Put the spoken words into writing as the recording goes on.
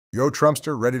Yo,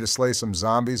 Trumpster, ready to slay some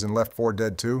zombies and Left 4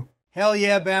 Dead 2? Hell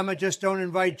yeah, Bama, just don't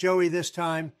invite Joey this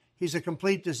time. He's a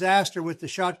complete disaster with the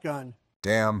shotgun.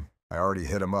 Damn, I already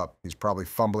hit him up. He's probably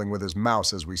fumbling with his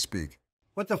mouse as we speak.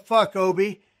 What the fuck,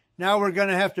 Obi? Now we're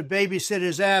gonna have to babysit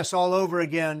his ass all over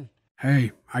again.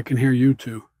 Hey, I can hear you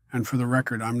two. And for the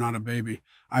record, I'm not a baby.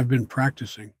 I've been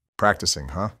practicing. Practicing,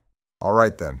 huh? All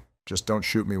right then. Just don't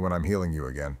shoot me when I'm healing you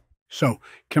again. So,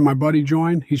 can my buddy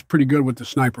join? He's pretty good with the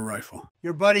sniper rifle.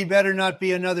 Your buddy better not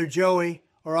be another Joey,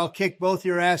 or I'll kick both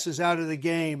your asses out of the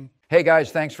game. Hey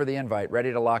guys, thanks for the invite.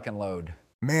 Ready to lock and load.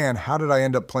 Man, how did I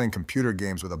end up playing computer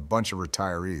games with a bunch of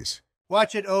retirees?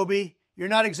 Watch it, Obi. You're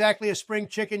not exactly a spring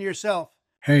chicken yourself.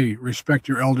 Hey, respect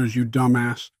your elders, you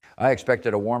dumbass. I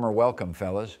expected a warmer welcome,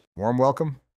 fellas. Warm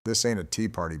welcome? This ain't a tea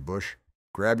party, Bush.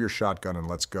 Grab your shotgun and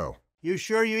let's go. You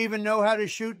sure you even know how to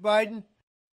shoot, Biden?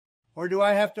 Or do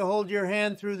I have to hold your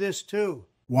hand through this too?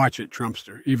 Watch it,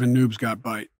 Trumpster. Even noobs got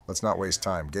bite. Let's not waste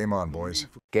time. Game on, boys.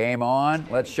 Game on.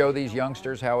 Let's show these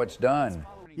youngsters how it's done.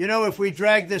 You know, if we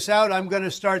drag this out, I'm going to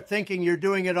start thinking you're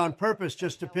doing it on purpose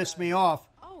just to piss me off.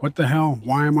 What the hell?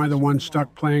 Why am I the one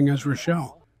stuck playing as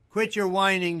Rochelle? Quit your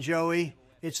whining, Joey.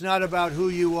 It's not about who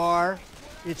you are.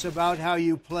 It's about how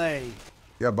you play.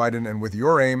 Yeah, Biden, and with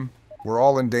your aim, we're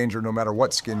all in danger no matter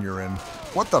what skin you're in.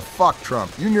 What the fuck,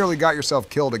 Trump? You nearly got yourself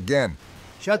killed again.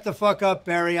 Shut the fuck up,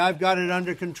 Barry. I've got it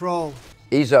under control.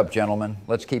 Ease up, gentlemen.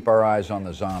 Let's keep our eyes on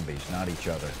the zombies, not each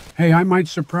other. Hey, I might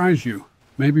surprise you.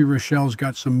 Maybe Rochelle's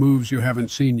got some moves you haven't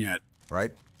seen yet.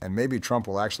 Right? And maybe Trump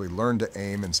will actually learn to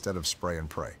aim instead of spray and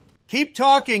pray. Keep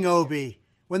talking, Obi.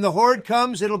 When the horde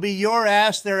comes, it'll be your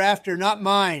ass they're after, not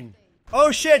mine.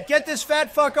 Oh shit, get this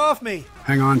fat fuck off me.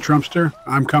 Hang on, Trumpster.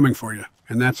 I'm coming for you.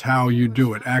 And that's how you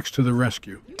do it. Axe to the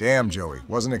rescue. Damn, Joey.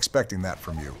 Wasn't expecting that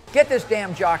from you. Get this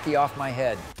damn jockey off my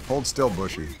head. Hold still,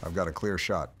 Bushy. I've got a clear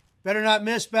shot. Better not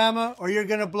miss, Bama, or you're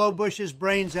gonna blow Bush's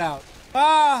brains out.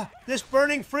 Ah! This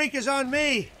burning freak is on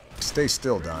me! Stay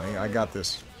still, Donnie. I got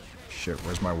this. Shit,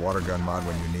 where's my water gun mod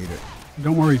when you need it?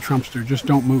 Don't worry, Trumpster. Just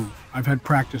don't move. I've had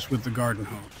practice with the garden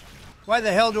hose. Why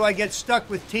the hell do I get stuck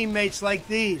with teammates like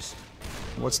these?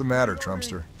 What's the matter,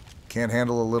 Trumpster? Can't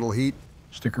handle a little heat?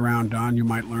 Stick around, Don. You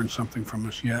might learn something from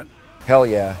us yet. Hell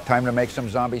yeah. Time to make some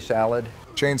zombie salad.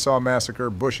 Chainsaw Massacre,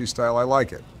 Bushy style, I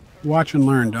like it. Watch and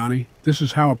learn, Donnie. This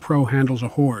is how a pro handles a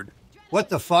horde. What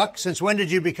the fuck? Since when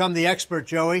did you become the expert,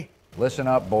 Joey? Listen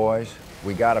up, boys.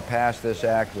 We gotta pass this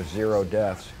act with 0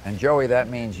 deaths. And Joey, that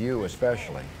means you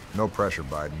especially. No pressure,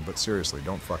 Biden, but seriously,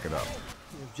 don't fuck it up.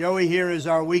 If Joey here is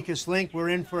our weakest link, we're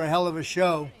in for a hell of a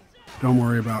show. Don't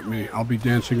worry about me. I'll be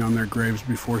dancing on their graves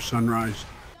before sunrise.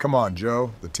 Come on,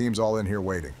 Joe. The team's all in here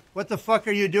waiting. What the fuck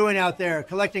are you doing out there?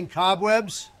 Collecting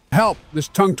cobwebs? Help! This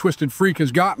tongue-twisted freak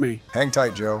has got me. Hang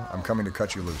tight, Joe. I'm coming to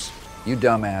cut you loose. You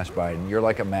dumbass, Biden. You're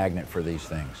like a magnet for these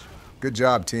things. Good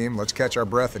job, team. Let's catch our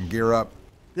breath and gear up.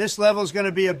 This level's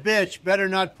gonna be a bitch. Better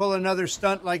not pull another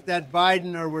stunt like that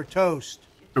Biden or we're toast.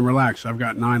 And relax, I've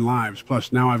got 9 lives.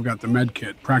 Plus, now I've got the med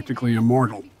kit. Practically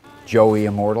immortal. Joey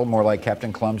Immortal, more like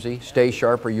Captain Clumsy. Stay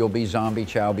sharp or you'll be zombie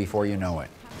chow before you know it.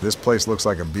 This place looks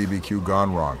like a BBQ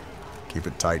gone wrong. Keep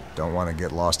it tight. Don't want to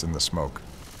get lost in the smoke.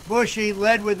 Bushy,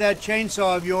 led with that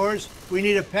chainsaw of yours. We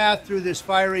need a path through this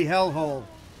fiery hellhole.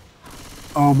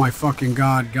 Oh my fucking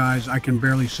God, guys. I can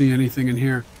barely see anything in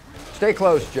here. Stay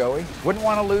close, Joey. Wouldn't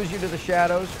want to lose you to the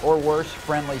shadows, or worse,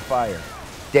 friendly fire.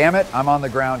 Damn it, I'm on the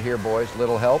ground here, boys.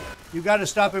 Little help? You gotta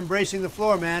stop embracing the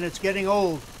floor, man. It's getting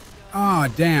old. Ah,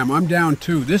 damn, I'm down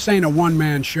too. This ain't a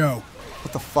one-man show.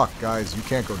 What the fuck, guys? You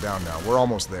can't go down now. We're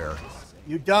almost there.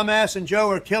 You dumbass and Joe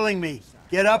are killing me.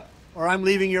 Get up, or I'm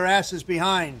leaving your asses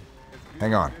behind.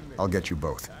 Hang on. I'll get you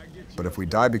both. But if we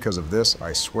die because of this,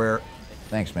 I swear...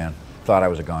 Thanks, man. Thought I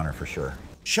was a goner for sure.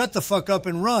 Shut the fuck up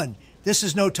and run. This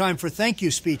is no time for thank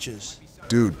you speeches.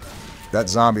 Dude, that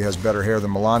zombie has better hair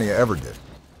than Melania ever did.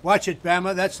 Watch it,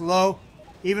 Bama. That's low.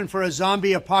 Even for a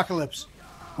zombie apocalypse.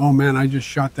 Oh man, I just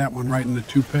shot that one right in the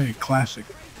toupee. Classic.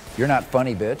 You're not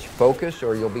funny, bitch. Focus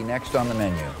or you'll be next on the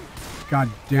menu. God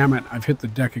damn it, I've hit the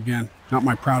deck again. Not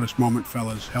my proudest moment,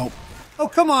 fellas. Help. Oh,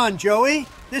 come on, Joey.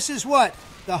 This is what,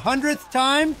 the 100th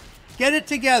time? Get it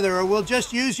together or we'll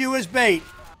just use you as bait.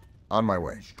 On my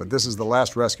way. But this is the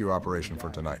last rescue operation for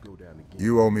tonight.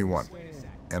 You owe me one.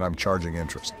 And I'm charging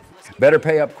interest. Better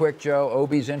pay up quick, Joe.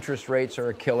 Obi's interest rates are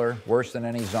a killer. Worse than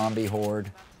any zombie horde.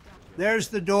 There's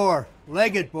the door.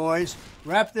 Leg it, boys.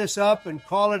 Wrap this up and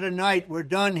call it a night. We're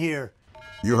done here.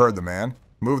 You heard the man.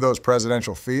 Move those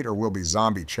presidential feet or we'll be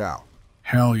zombie chow.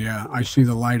 Hell yeah, I see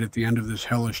the light at the end of this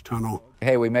hellish tunnel.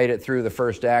 Hey, we made it through the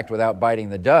first act without biting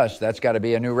the dust. That's got to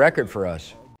be a new record for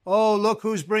us. Oh, look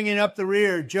who's bringing up the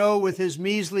rear. Joe with his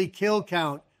measly kill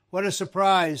count. What a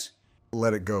surprise.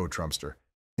 Let it go, Trumpster.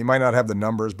 He might not have the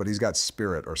numbers, but he's got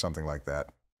spirit or something like that.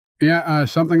 Yeah,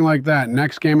 something like that.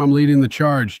 Next game, I'm leading the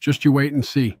charge. Just you wait and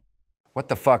see. What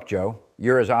the fuck, Joe?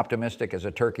 You're as optimistic as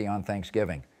a turkey on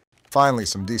Thanksgiving. Finally,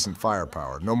 some decent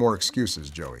firepower. No more excuses,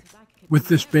 Joey. With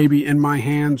this baby in my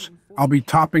hands, I'll be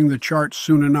topping the charts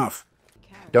soon enough.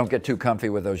 Don't get too comfy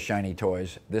with those shiny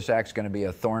toys. This act's going to be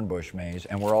a thorn bush maze,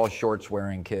 and we're all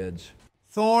shorts-wearing kids.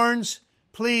 Thorns?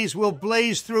 Please, we'll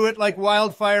blaze through it like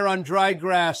wildfire on dry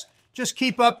grass. Just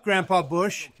keep up, Grandpa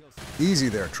Bush. Easy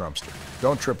there, Trumpster.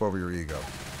 Don't trip over your ego.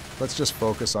 Let's just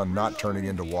focus on not turning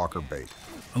into Walker bait.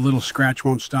 A little scratch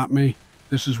won't stop me.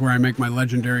 This is where I make my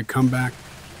legendary comeback.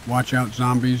 Watch out,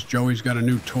 zombies. Joey's got a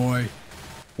new toy.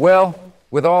 Well,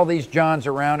 with all these Johns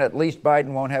around, at least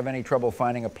Biden won't have any trouble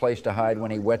finding a place to hide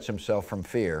when he wets himself from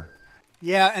fear.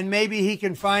 Yeah, and maybe he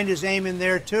can find his aim in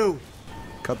there, too.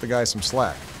 Cut the guy some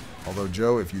slack. Although,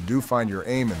 Joe, if you do find your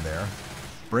aim in there,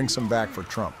 bring some back for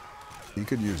Trump. He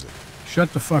could use it.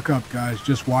 Shut the fuck up, guys.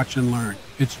 Just watch and learn.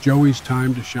 It's Joey's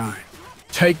time to shine.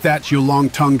 Take that, you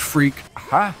long-tongued freak.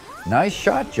 Ha! Nice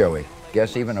shot, Joey.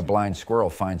 Guess even a blind squirrel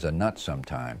finds a nut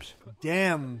sometimes.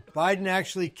 Damn, Biden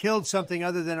actually killed something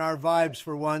other than our vibes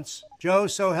for once. Joe,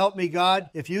 so help me God,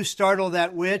 if you startle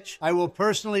that witch, I will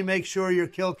personally make sure your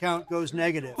kill count goes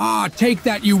negative. Ah, take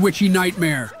that, you witchy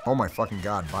nightmare. Oh my fucking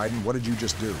God, Biden, what did you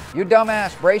just do? You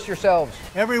dumbass, brace yourselves.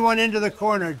 Everyone into the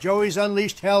corner. Joey's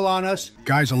unleashed hell on us.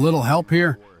 Guys, a little help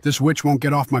here? This witch won't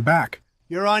get off my back.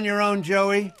 You're on your own,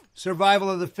 Joey. Survival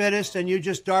of the fittest, and you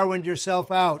just Darwined yourself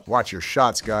out. Watch your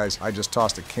shots, guys. I just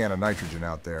tossed a can of nitrogen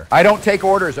out there. I don't take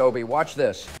orders, Obi. Watch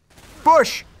this.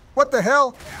 Bush! What the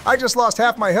hell? I just lost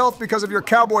half my health because of your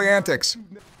cowboy antics.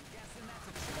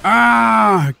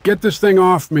 Ah, get this thing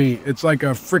off me. It's like a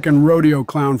frickin' rodeo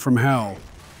clown from hell.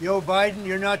 Yo, Biden,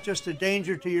 you're not just a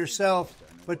danger to yourself,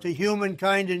 but to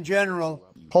humankind in general.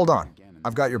 Hold on.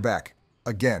 I've got your back.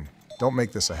 Again, don't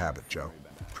make this a habit, Joe.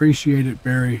 Appreciate it,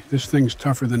 Barry. This thing's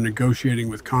tougher than negotiating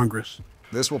with Congress.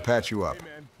 This will patch you up.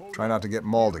 Try not to get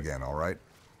mauled again, all right?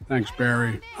 Thanks,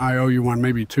 Barry. I owe you one,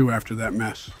 maybe two after that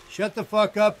mess. Shut the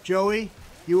fuck up, Joey.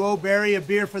 You owe Barry a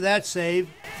beer for that save.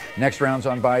 Next round's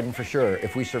on Biden for sure,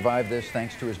 if we survive this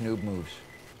thanks to his noob moves.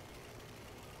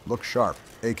 Look sharp.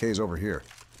 AK's over here.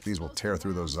 These will tear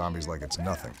through those zombies like it's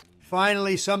nothing.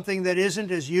 Finally, something that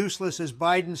isn't as useless as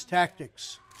Biden's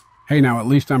tactics. Hey, now, at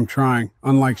least I'm trying,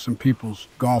 unlike some people's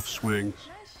golf swings.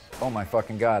 Oh my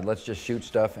fucking God, let's just shoot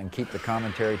stuff and keep the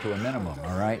commentary to a minimum,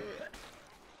 all right?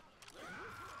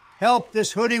 Help,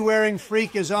 this hoodie-wearing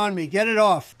freak is on me. Get it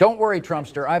off. Don't worry,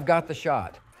 Trumpster, I've got the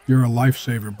shot. You're a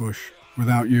lifesaver, Bush.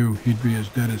 Without you, he'd be as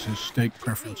dead as his steak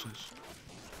preferences.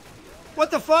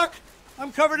 What the fuck?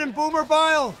 I'm covered in boomer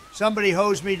bile. Somebody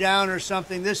hose me down or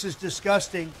something. This is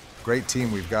disgusting. Great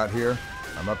team we've got here.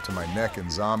 I'm up to my neck in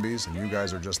zombies, and you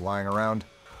guys are just lying around.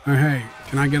 Hey,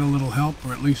 can I get a little help,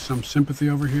 or at least some sympathy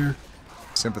over here?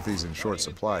 Sympathy's in short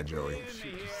supply, Joey.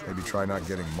 Maybe try not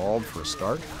getting mauled for a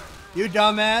start? You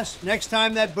dumbass. Next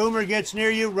time that boomer gets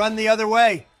near you, run the other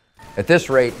way. At this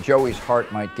rate, Joey's heart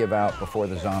might give out before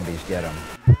the zombies get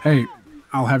him. Hey,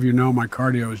 I'll have you know my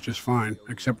cardio is just fine,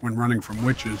 except when running from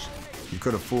witches. You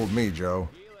could have fooled me, Joe.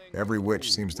 Every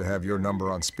witch seems to have your number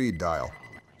on speed dial.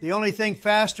 The only thing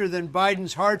faster than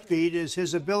Biden's heartbeat is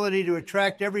his ability to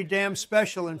attract every damn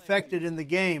special infected in the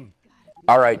game.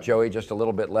 All right, Joey, just a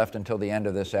little bit left until the end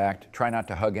of this act. Try not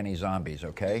to hug any zombies,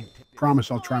 okay? Promise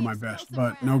I'll try my best,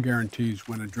 but no guarantees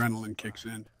when adrenaline kicks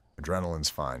in. Adrenaline's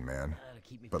fine, man.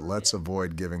 But let's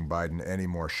avoid giving Biden any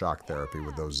more shock therapy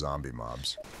with those zombie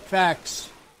mobs. Facts.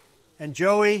 And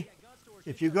Joey,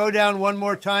 if you go down one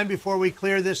more time before we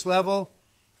clear this level,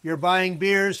 you're buying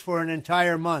beers for an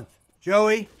entire month.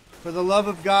 Joey, for the love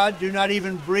of God, do not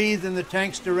even breathe in the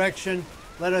tank's direction.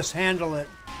 Let us handle it.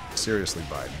 Seriously,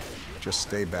 Biden, just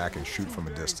stay back and shoot from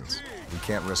a distance. We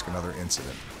can't risk another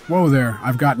incident. Whoa there,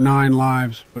 I've got 9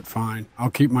 lives, but fine. I'll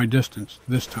keep my distance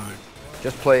this time.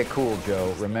 Just play it cool,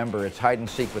 Joe. Remember, it's hide and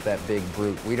seek with that big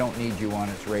brute. We don't need you on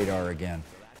its radar again.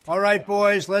 All right,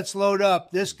 boys, let's load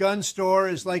up. This gun store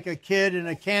is like a kid in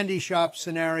a candy shop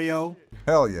scenario.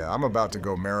 Hell yeah, I'm about to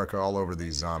go America all over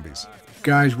these zombies.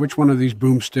 Guys, which one of these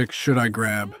boomsticks should I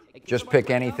grab? Just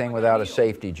pick anything without a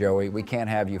safety, Joey. We can't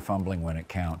have you fumbling when it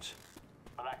counts.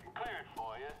 But I can clear it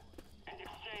for you in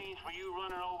exchange for you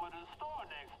running over to the store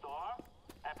next door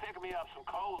and picking me up some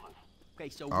colas.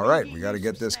 All right, we got to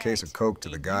get this case of Coke to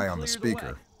the guy on the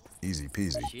speaker. Easy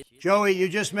peasy. Joey, you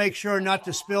just make sure not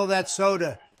to spill that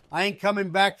soda. I ain't coming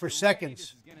back for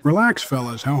seconds. Relax,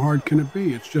 fellas. How hard can it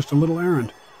be? It's just a little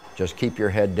errand. Just keep your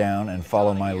head down and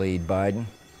follow my lead, Biden.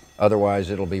 Otherwise,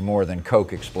 it'll be more than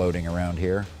Coke exploding around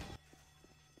here.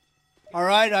 All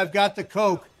right, I've got the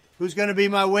coke. Who's going to be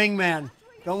my wingman?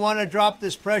 Don't want to drop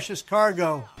this precious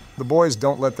cargo. The boys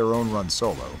don't let their own run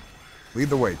solo. Lead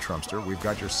the way, Trumpster. We've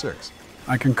got your 6.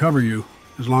 I can cover you,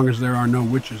 as long as there are no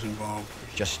witches involved.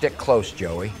 Just stick close,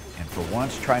 Joey. And for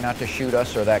once, try not to shoot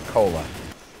us or that cola.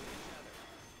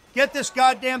 Get this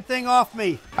goddamn thing off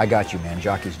me. I got you, man.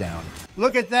 Jockey's down.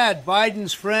 Look at that.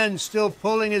 Biden's friend still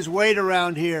pulling his weight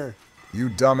around here. You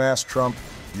dumbass Trump.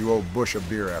 You owe Bush a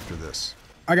beer after this.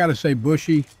 I gotta say,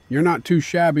 Bushy, you're not too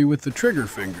shabby with the trigger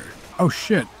finger. Oh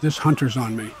shit, this hunter's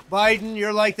on me. Biden,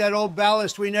 you're like that old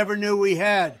ballast we never knew we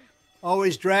had.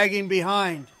 Always dragging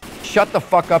behind. Shut the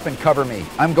fuck up and cover me.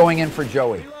 I'm going in for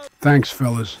Joey. Thanks,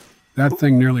 fellas. That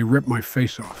thing nearly ripped my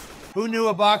face off. Who knew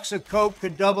a box of coke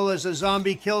could double as a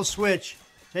zombie kill switch?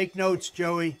 Take notes,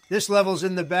 Joey. This level's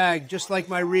in the bag, just like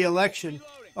my re-election.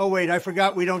 Oh wait, I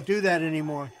forgot we don't do that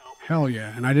anymore. Hell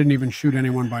yeah, and I didn't even shoot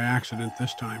anyone by accident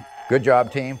this time. Good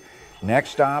job, team.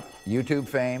 Next stop, YouTube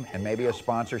fame, and maybe a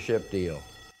sponsorship deal.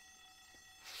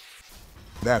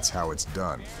 That's how it's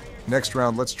done. Next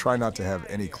round, let's try not to have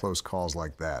any close calls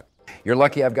like that. You're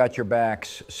lucky I've got your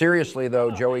backs. Seriously,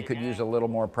 though, Joey could use a little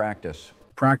more practice.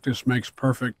 Practice makes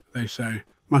perfect, they say.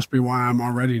 Must be why I'm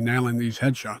already nailing these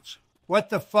headshots. What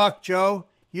the fuck, Joe?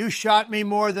 You shot me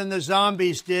more than the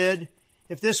zombies did.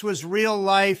 If this was real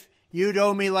life, you'd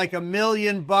owe me like $1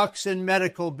 million in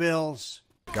medical bills.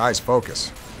 Guys,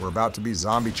 focus. We're about to be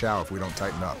zombie chow if we don't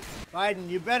tighten up. Biden,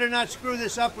 you better not screw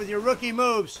this up with your rookie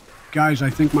moves. Guys, I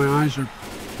think my eyes are...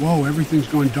 Whoa, everything's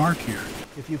going dark here.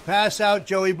 If you pass out,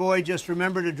 Joey boy, just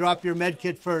remember to drop your med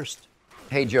kit first.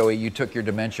 Hey, Joey, you took your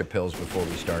dementia pills before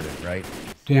we started, right?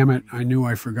 Damn it, I knew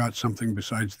I forgot something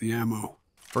besides the ammo.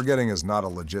 Forgetting is not a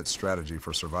legit strategy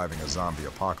for surviving a zombie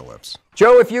apocalypse.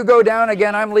 Joe, if you go down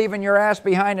again, I'm leaving your ass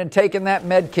behind and taking that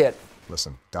med kit.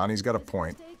 Listen, Donnie's got a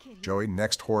point. Joey,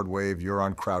 next horde wave, you're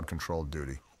on crowd control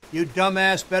duty. You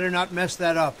dumbass better not mess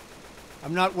that up.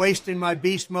 I'm not wasting my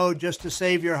beast mode just to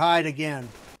save your hide again.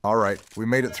 All right, we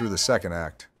made it through the second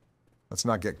act. Let's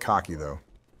not get cocky, though.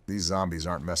 These zombies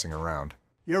aren't messing around.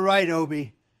 You're right,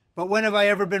 Obi. But when have I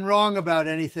ever been wrong about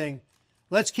anything?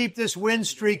 Let's keep this win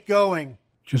streak going.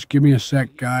 Just give me a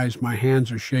sec, guys. My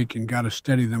hands are shaking. Gotta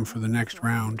steady them for the next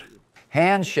round.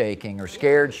 Handshaking or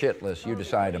scared shitless, you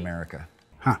decide, America.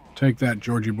 Ha, take that,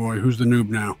 Georgie boy. Who's the noob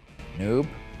now? Noob?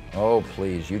 Oh,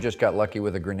 please, you just got lucky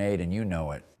with a grenade and you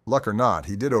know it. Luck or not,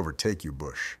 he did overtake you,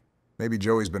 Bush. Maybe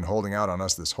Joey's been holding out on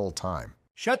us this whole time.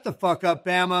 Shut the fuck up,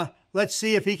 Bama. Let's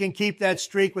see if he can keep that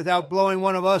streak without blowing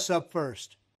one of us up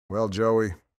first. Well,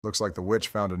 Joey, looks like the witch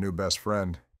found a new best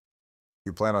friend.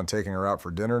 You plan on taking her out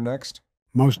for dinner next?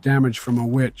 Most damage from a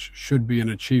witch should be an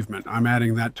achievement. I'm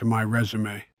adding that to my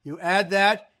resume. You add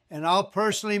that, and I'll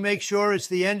personally make sure it's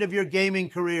the end of your gaming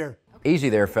career. Easy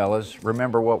there, fellas.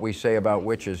 Remember what we say about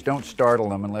witches. Don't startle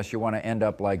them unless you want to end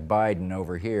up like Biden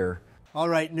over here. All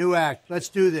right, new act. Let's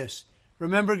do this.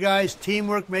 Remember, guys,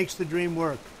 teamwork makes the dream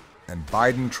work. And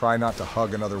Biden, try not to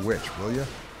hug another witch, will you?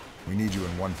 We need you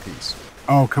in one piece.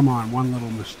 Oh, come on, one little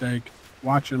mistake.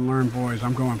 Watch and learn, boys.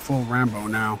 I'm going full Rambo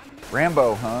now.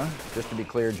 Rambo, huh? Just to be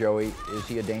clear, Joey, is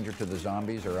he a danger to the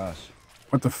zombies or us?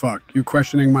 What the fuck? You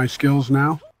questioning my skills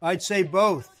now? I'd say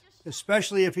both,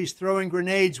 especially if he's throwing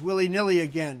grenades willy-nilly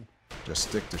again. Just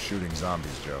stick to shooting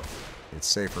zombies, Joe. It's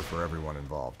safer for everyone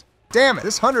involved. Damn it!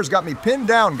 This hunter's got me pinned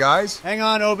down, guys! Hang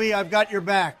on, Obi. I've got your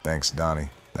back. Thanks, Donnie.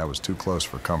 That was too close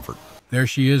for comfort. There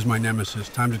she is, my nemesis.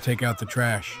 Time to take out the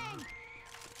trash.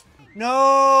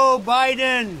 No,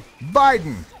 Biden!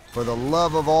 Biden! For the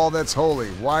love of all that's holy,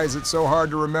 why is it so hard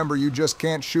to remember you just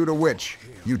can't shoot a witch?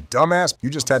 You dumbass! You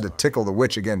just had to tickle the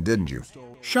witch again, didn't you?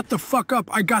 Shut the fuck up.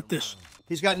 I got this.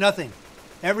 He's got nothing.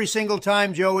 Every single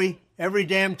time, Joey. Every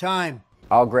damn time.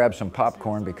 I'll grab some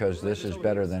popcorn because this is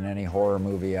better than any horror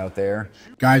movie out there.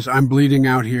 Guys, I'm bleeding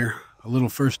out here. A little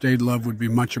first aid love would be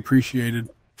much appreciated.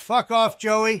 Fuck off,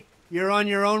 Joey. You're on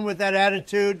your own with that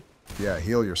attitude. Yeah,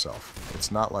 heal yourself. It's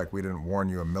not like we didn't warn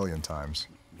you a million times.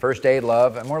 First aid,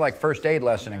 love, and more like first aid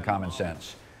lesson in common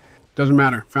sense. Doesn't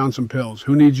matter. Found some pills.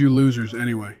 Who needs you losers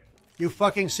anyway? You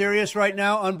fucking serious right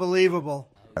now? Unbelievable.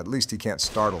 At least he can't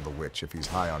startle the witch if he's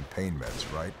high on pain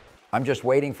meds, right? I'm just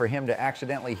waiting for him to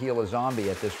accidentally heal a zombie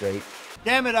at this rate.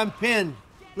 Damn it, I'm pinned.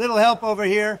 Little help over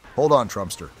here. Hold on,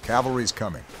 Trumpster. Cavalry's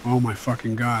coming. Oh my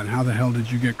fucking God. How the hell did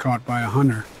you get caught by a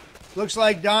hunter? Looks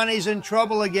like Donnie's in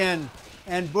trouble again.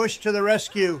 And Bush to the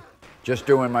rescue. Just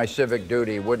doing my civic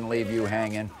duty. Wouldn't leave you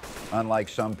hanging, unlike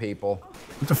some people.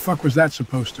 What the fuck was that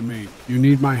supposed to mean? You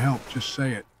need my help. Just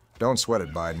say it. Don't sweat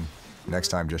it, Biden. Next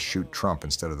time, just shoot Trump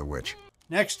instead of the witch.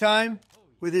 Next time,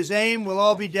 with his aim, we'll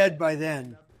all be dead by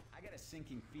then.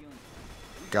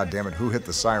 God damn it, who hit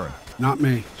the siren? Not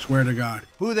me, swear to God.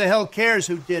 Who the hell cares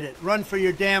who did it? Run for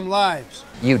your damn lives.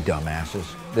 You dumbasses.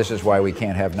 This is why we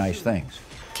can't have nice things.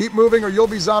 Keep moving or you'll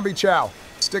be zombie chow.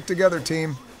 Stick together,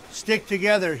 team. Stick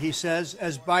together, he says,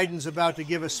 as Biden's about to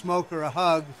give a smoker a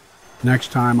hug.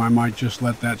 Next time I might just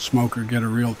let that smoker get a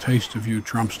real taste of you,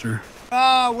 Trumpster.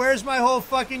 Ah, where's my whole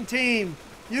fucking team?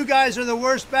 You guys are the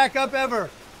worst backup ever.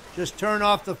 Just turn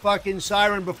off the fucking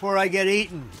siren before I get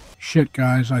eaten. Shit,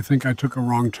 guys, I think I took a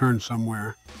wrong turn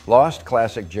somewhere. Lost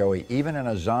classic Joey. Even in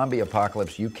a zombie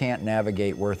apocalypse, you can't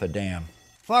navigate worth a damn.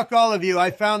 Fuck all of you. I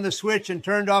found the switch and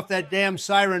turned off that damn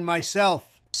siren myself.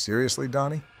 Seriously,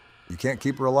 Donnie? You can't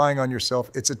keep relying on yourself.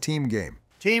 It's a team game.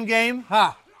 Team game?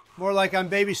 Ha! More like I'm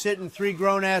babysitting 3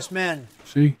 grown-ass men.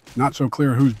 See? Not so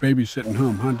clear who's babysitting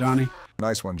whom, huh, Donnie?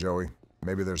 Nice one, Joey.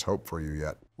 Maybe there's hope for you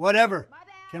yet. Whatever.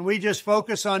 Can we just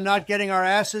focus on not getting our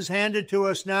asses handed to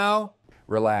us now?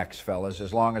 Relax, fellas.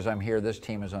 As long as I'm here, this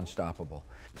team is unstoppable.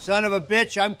 Son of a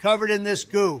bitch, I'm covered in this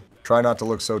goo. Try not to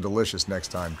look so delicious next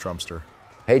time, Trumpster.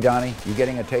 Hey, Donnie, you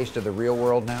getting a taste of the real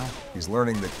world now? He's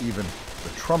learning that even the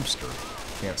Trumpster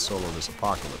can't solo this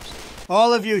apocalypse.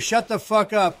 All of you, shut the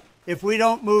fuck up. If we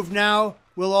don't move now,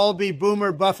 we'll all be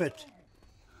Boomer Buffett.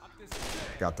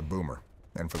 Got the boomer.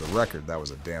 And for the record, that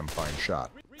was a damn fine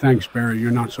shot. Thanks, Barry.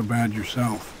 You're not so bad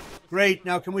yourself. Great.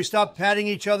 Now can we stop patting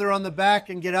each other on the back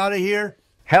and get out of here?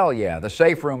 Hell yeah, the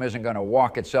safe room isn't going to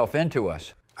walk itself into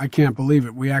us. I can't believe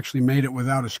it. We actually made it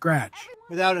without a scratch.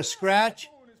 Without a scratch?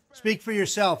 Speak for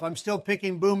yourself. I'm still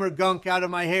picking boomer gunk out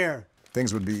of my hair.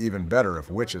 Things would be even better if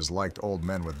witches liked old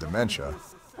men with dementia.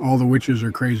 All the witches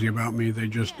are crazy about me. They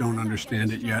just don't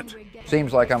understand it yet.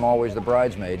 Seems like I'm always the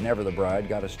bridesmaid, never the bride.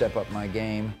 Got to step up my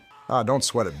game. Ah, don't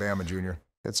sweat it, Bama Jr.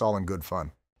 It's all in good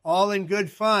fun. All in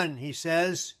good fun, he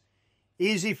says.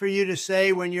 Easy for you to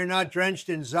say when you're not drenched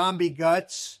in zombie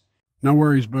guts. No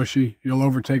worries, Bushy. You'll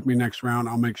overtake me next round.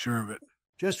 I'll make sure of it.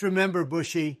 Just remember,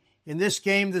 Bushy, in this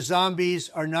game, the zombies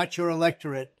are not your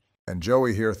electorate. And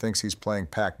Joey here thinks he's playing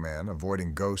Pac-Man,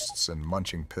 avoiding ghosts and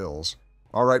munching pills.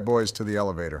 All right, boys, to the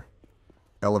elevator.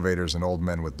 Elevators and old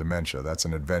men with dementia, that's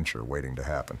an adventure waiting to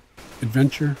happen.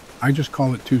 Adventure? I just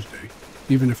call it Tuesday,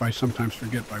 even if I sometimes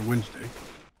forget by Wednesday.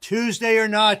 Tuesday or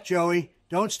not, Joey,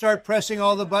 don't start pressing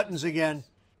all the buttons again.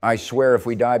 I swear if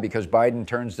we die because Biden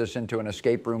turns this into an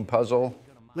escape room puzzle.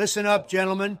 Listen up,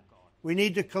 gentlemen. We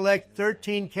need to collect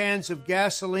 13 cans of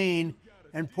gasoline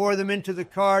and pour them into the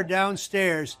car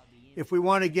downstairs if we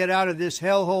want to get out of this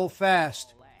hellhole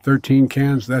fast. 13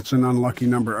 cans? That's an unlucky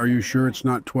number. Are you sure it's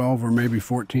not 12 or maybe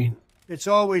 14? It's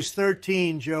always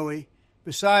 13, Joey.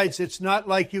 Besides, it's not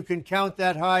like you can count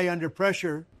that high under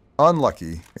pressure.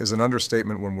 Unlucky is an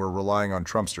understatement when we're relying on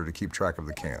Trumpster to keep track of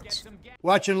the cans.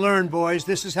 Watch and learn, boys.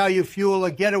 This is how you fuel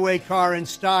a getaway car in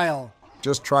style.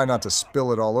 Just try not to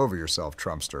spill it all over yourself,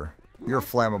 Trumpster. You're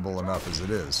flammable enough as it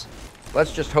is.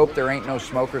 Let's just hope there ain't no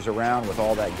smokers around with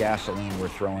all that gasoline we're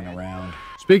throwing around.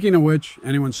 Speaking of which,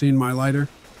 anyone seen my lighter?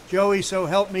 Joey, so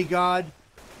help me God,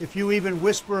 if you even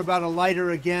whisper about a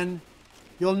lighter again,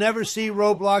 you'll never see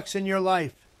Roblox in your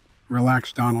life.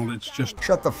 Relax, Donald. It's just...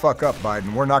 Shut the fuck up,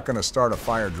 Biden. We're not going to start a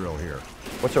fire drill here.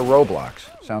 What's a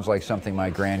Roblox? Sounds like something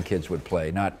my grandkids would play,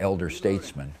 not elder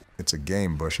statesmen. It's a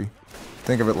game, Bushy.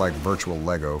 Think of it like virtual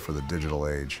Lego for the digital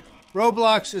age.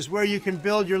 Roblox is where you can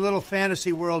build your little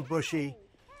fantasy world, Bushy.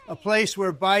 A place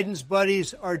where Biden's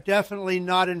buddies are definitely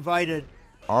not invited.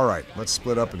 All right, let's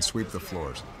split up and sweep the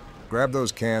floors. Grab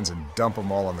those cans and dump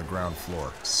them all on the ground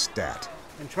floor. Stat.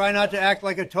 And try not to act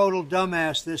like a total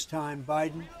dumbass this time,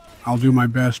 Biden. I'll do my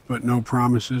best, but no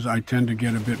promises. I tend to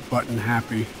get a bit button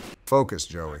happy. Focus,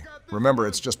 Joey. Remember,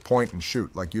 it's just point and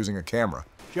shoot, like using a camera.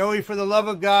 Joey, for the love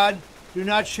of God, do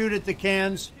not shoot at the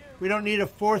cans. We don't need a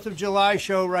 4th of July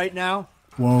show right now.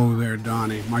 Whoa there,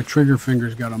 Donnie. My trigger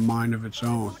finger's got a mind of its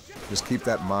own. Just keep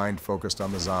that mind focused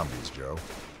on the zombies, Joe.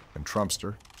 And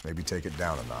Trumpster, maybe take it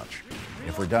down a notch.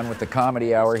 If we're done with the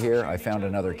comedy hour here, I found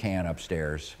another can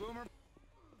upstairs.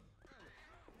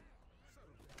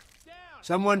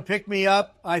 Someone picked me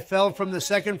up. I fell from the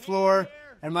 2nd floor,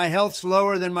 and my health's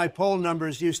lower than my poll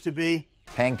numbers used to be.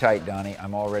 Hang tight, Donnie.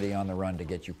 I'm already on the run to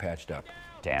get you patched up.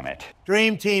 Damn it.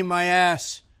 Dream team, my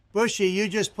ass. Bushy, you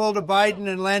just pulled a Biden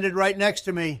and landed right next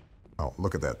to me. Oh,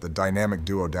 look at that. The dynamic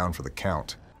duo down for the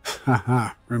count.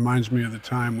 Haha. Reminds me of the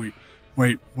time we...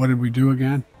 Wait, what did we do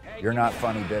again? You're not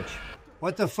funny, bitch.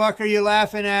 What the fuck are you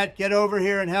laughing at? Get over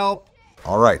here and help.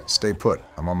 All right, stay put.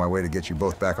 I'm on my way to get you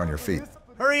both back on your feet.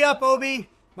 Hurry up, Obi.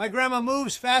 My grandma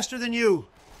moves faster than you.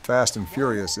 Fast and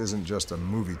Furious isn't just a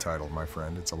movie title, my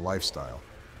friend. It's a lifestyle.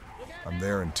 I'm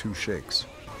there in 2 shakes.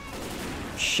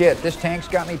 Shit, this tank's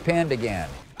got me pinned again.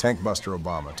 Tank Buster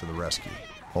Obama to the rescue.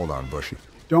 Hold on, Bushy.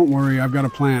 Don't worry, I've got a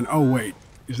plan. Oh, wait.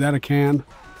 Is that a can?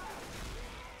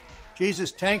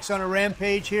 Jesus, tanks on a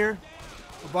rampage here?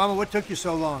 Obama, what took you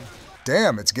so long?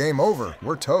 Damn, it's game over.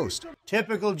 We're toast.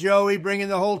 Typical Joey, bringing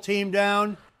the whole team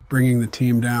down. Bringing the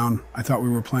team down. I thought we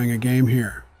were playing a game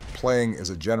here. Playing is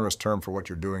a generous term for what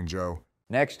you're doing, Joe.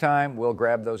 Next time, we'll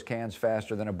grab those cans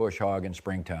faster than a bush hog in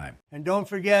springtime. And don't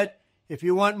forget, if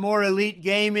you want more elite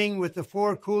gaming with the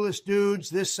 4 coolest dudes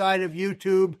this side of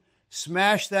YouTube,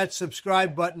 smash that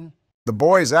subscribe button. The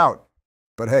boy's out.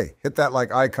 But hey, hit that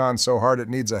like icon so hard it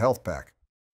needs a health pack.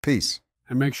 Peace.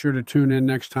 And make sure to tune in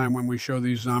next time when we show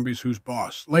these zombies who's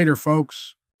boss. Later,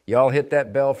 folks. Y'all hit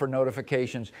that bell for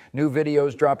notifications. New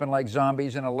videos dropping like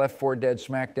zombies in a Left 4 Dead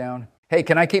smackdown. Hey,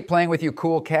 can I keep playing with you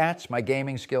cool cats? My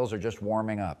gaming skills are just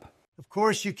warming up. Of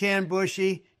course you can,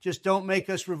 Bushy. Just don't make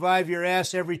us revive your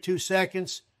ass every 2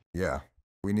 seconds. Yeah,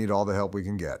 we need all the help we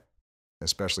can get.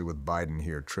 Especially with Biden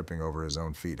here tripping over his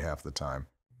own feet half the time.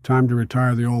 Time to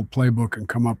retire the old playbook and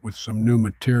come up with some new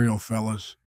material, fellas.